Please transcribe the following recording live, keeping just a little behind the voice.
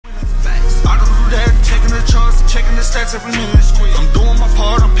checking the stats every minute. I'm doing my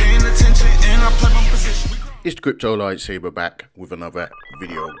part, I'm paying attention, and I play my position. It's the Crypto Lightsaber back with another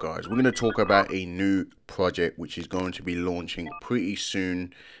video, guys. We're going to talk about a new project which is going to be launching pretty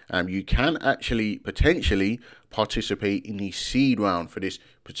soon. You can actually potentially participate in the seed round for this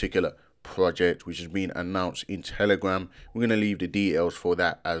particular project, which has been announced in Telegram. We're going to leave the details for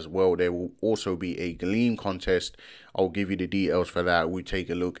that as well. There will also be a Gleam contest. I'll give you the details for that. We'll take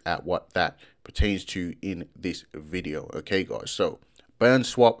a look at what that pertains to in this video. Okay, guys, so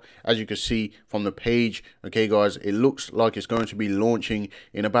Burnswap, as you can see from the page, okay guys, it looks like it's going to be launching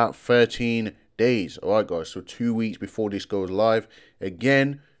in about 13 days. All right, guys, so 2 weeks before this goes live.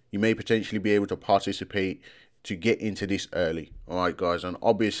 Again, you may potentially be able to participate to get into this early. All right, guys, and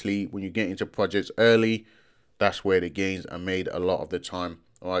obviously when you get into projects early, that's where the gains are made a lot of the time.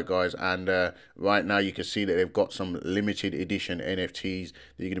 All right, guys, and right now you can see that they've got some limited edition NFTs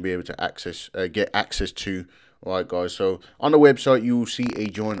that you're going to be able to get access to. All right, guys, so on the website you will see a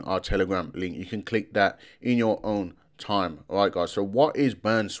join our Telegram link. You can click that in your own time. All right, guys, so what is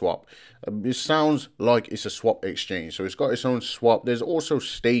Burnswap? It sounds like it's a swap exchange, so it's got its own swap. There's also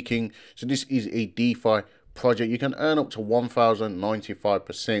staking, so this is a DeFi project. You can earn up to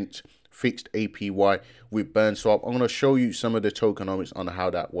 1,095% fixed APY with Burnswap. I'm going to show you some of the tokenomics on how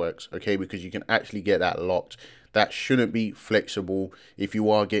that works, okay, because you can actually get that locked. That shouldn't be flexible if you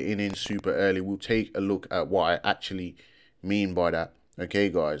are getting in super early. We'll take a look at what I actually mean by that, okay,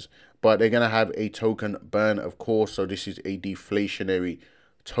 guys. But they're going to have a token burn, of course, so this is a deflationary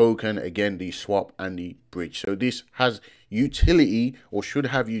token. Again, the swap and the bridge. So this has utility, or should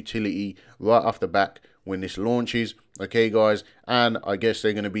have utility, right off the back when this launches, okay, guys. And I guess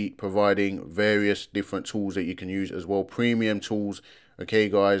they're going to be providing various different tools that you can use as well, premium tools, okay,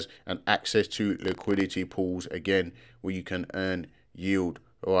 guys, and access to liquidity pools, again, where you can earn yield.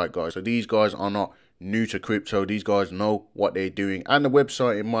 All right, guys, so these guys are not new to crypto. These guys know what they're doing, and the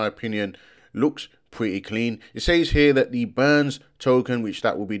website, in my opinion, looks pretty clean. It says here that the Burns token, which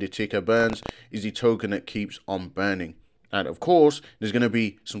that will be the ticker Burns, is the token that keeps on burning. And of course, there's going to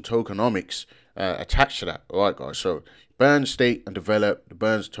be some tokenomics attached to that. All right, guys, so Burns stake and develop the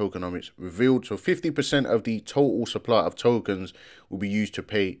Burns tokenomics revealed. So 50% of the total supply of tokens will be used to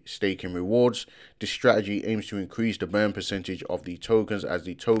pay staking rewards. This strategy aims to increase the burn percentage of the tokens, as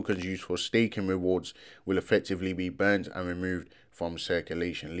the tokens used for staking rewards will effectively be burned and removed from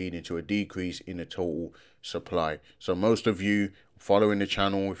circulation, leading to a decrease in the total supply. So most of you following the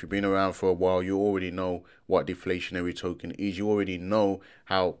channel, if you've been around for a while, you already know what deflationary token is. You already know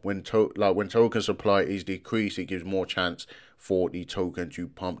how when token supply is decreased, it gives more chance for the token to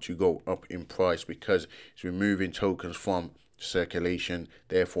pump, to go up in price, because it's removing tokens from circulation,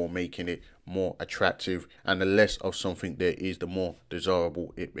 therefore making it more attractive. And the less of something there is, the more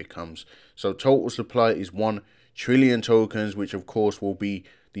desirable it becomes. So total supply is 1 trillion tokens, which of course will be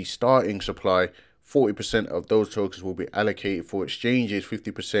the starting supply. 40% of those tokens will be allocated for exchanges,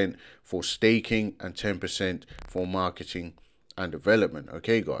 50% for staking, and 10% for marketing and development.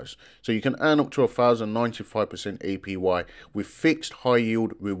 Okay, guys, so you can earn up to 1,095% APY with fixed high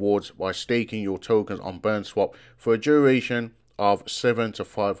yield rewards by staking your tokens on Burnswap for a duration of 7 to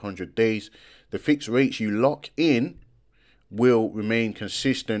 500 days. The fixed rates you lock in will remain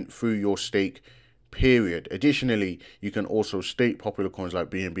consistent through your stake period. Additionally, you can also stake popular coins like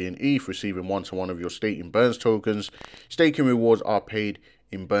BNB and ETH, receiving 1-to-1 of your stake in Burns tokens. Staking rewards are paid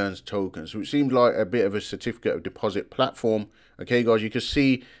in Burns tokens, so it seems like a bit of a certificate of deposit platform. Okay, guys, you can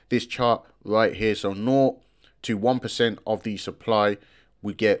see this chart right here. So 0 to 1% of the supply,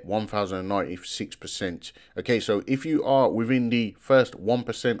 we get 1,096%. Okay, so if you are within the first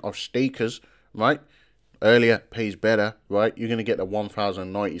 1% of stakers, right, earlier pays better, right? You're going to get the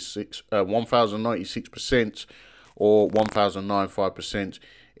 1,096% or 1,095%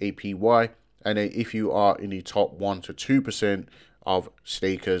 APY. And then if you are in the top 1 to 2% of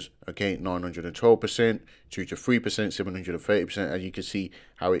stakers, okay, 912%, 2 to 3%, 730%, and you can see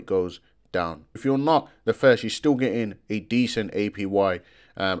how it goes down. If you're not the first, you're still getting a decent APY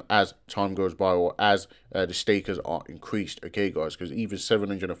as time goes by, or as the stakers are increased, okay, guys, because even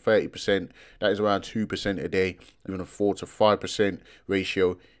 730%, that is around 2% a day. Even a 4 to 5%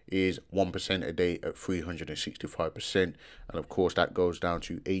 ratio is 1% a day at 365%, and of course that goes down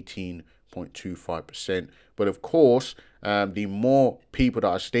to 18.25%. But of course, the more people that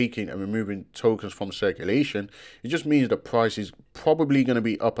are staking and removing tokens from circulation, it just means the price is probably going to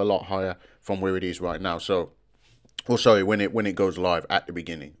be up a lot higher from where it is right now. So, or sorry, when it goes live at the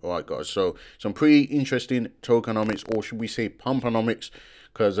beginning. All right, guys, so some pretty interesting tokenomics, or should we say pumponomics,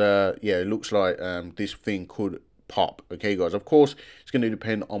 because yeah, it looks like this thing could pop. Okay, guys, of course it's It's going to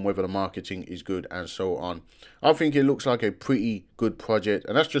depend on whether the marketing is good and so on. I think it looks like a pretty good project,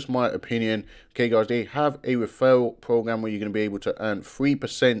 and that's just my opinion. Okay, guys, they have a referral program where you're going to be able to earn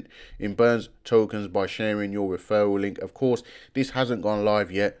 3% in Burns tokens by sharing your referral link. Of course, this hasn't gone live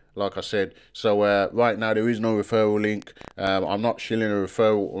yet, like I said. So right now there is no referral link. I'm not shilling a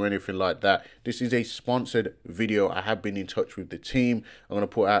referral or anything like that. This is a sponsored video. I have been in touch with the team. I'm going to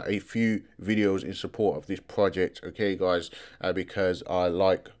put out a few videos in support of this project, okay, guys, because I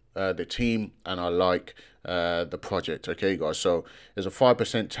like the team and I like the project, okay, guys. So there's a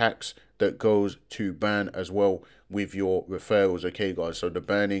 5% tax that goes to burn as well with your referrals, okay, guys. So the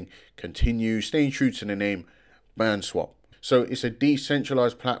burning continues, staying true to the name, Burnswap. So it's a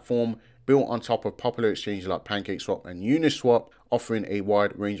decentralized platform built on top of popular exchanges like PancakeSwap and Uniswap, offering a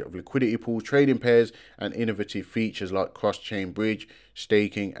wide range of liquidity pools, trading pairs, and innovative features like cross-chain bridge,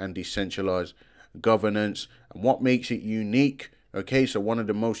 staking, and decentralized governance. And what makes it unique? Okay, so one of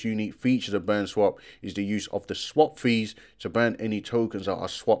the most unique features of Burnswap is the use of the swap fees to burn any tokens that are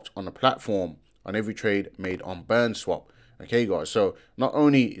swapped on the platform on every trade made on Burnswap. Okay, guys, so not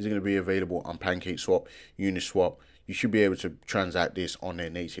only is it going to be available on PancakeSwap, Uniswap, you should be able to transact this on their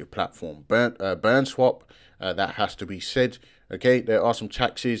native platform. Burnswap, that has to be said. Okay, there are some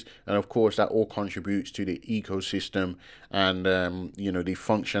taxes, and of course that all contributes to the ecosystem and you know, the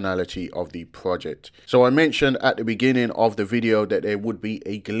functionality of the project. So I mentioned at the beginning of the video that there would be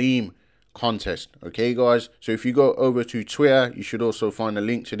a Gleam contest, okay, guys. So if you go over to Twitter, you should also find a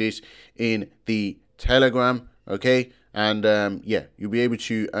link to this in the Telegram, okay, and yeah, you'll be able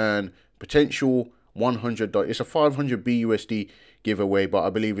to earn potential $100. It's a 500 BUSD giveaway, but I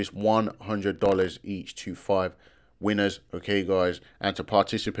believe it's $100 each to 5 winners, okay, guys. And to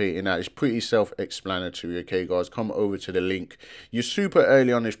participate in that, it's pretty self-explanatory, okay, guys. Come over to the link. You're super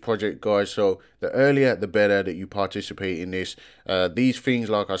early on this project, guys, so the earlier the better that you participate in this. These things,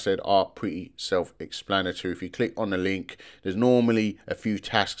 like I said, are pretty self-explanatory. If you click on the link, there's normally a few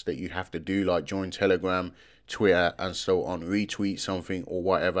tasks that you have to do, like join Telegram, Twitter, and so on, retweet something or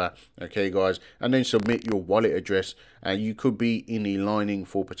whatever, okay, guys, and then submit your wallet address, and you could be in the lining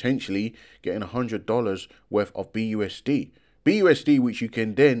for potentially getting $100 worth of BUSD, which you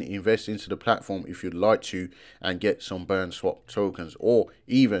can then invest into the platform if you'd like to, and get some Burnswap tokens, or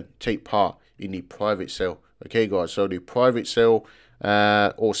even take part in the private sale, okay, guys. So the private sale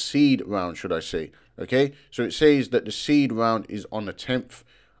or seed round, should I say, okay, so it says that the seed round is on the 10th.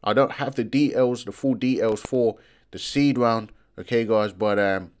 I don't have the details, the full details for the seed round, okay, guys, but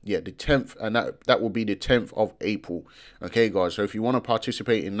yeah, the 10th, and that will be the 10th of April, okay, guys. So if you want to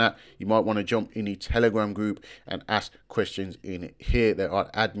participate in that, you might want to jump in the Telegram group and ask questions in here. There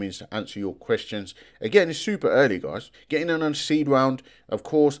are admins to answer your questions. Again, it's super early, guys. Getting in on seed round, of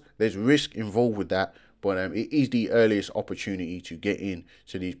course, there's risk involved with that, but it is the earliest opportunity to get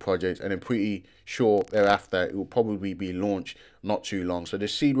into these projects, and I'm pretty sure thereafter it will probably be launched not too long. So the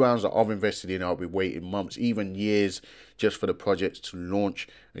seed rounds that I've invested in, I'll be waiting months, even years, just for the projects to launch,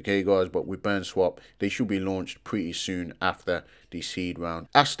 okay, guys. But with Burnswap, they should be launched pretty soon after the seed round.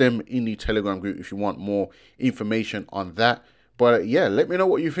 Ask them in the Telegram group if you want more information on that. But yeah, let me know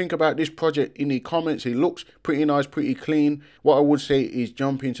what you think about this project in the comments. It looks pretty nice, pretty clean. What I would say is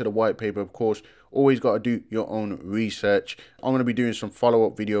jump into the white paper, of course. Always got to do your own research. I'm going to be doing some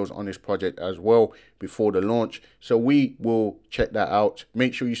follow-up videos on this project as well before the launch, so we will check that out.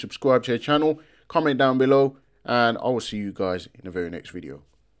 Make sure you subscribe to the channel, comment down below, and I will see you guys in the very next video.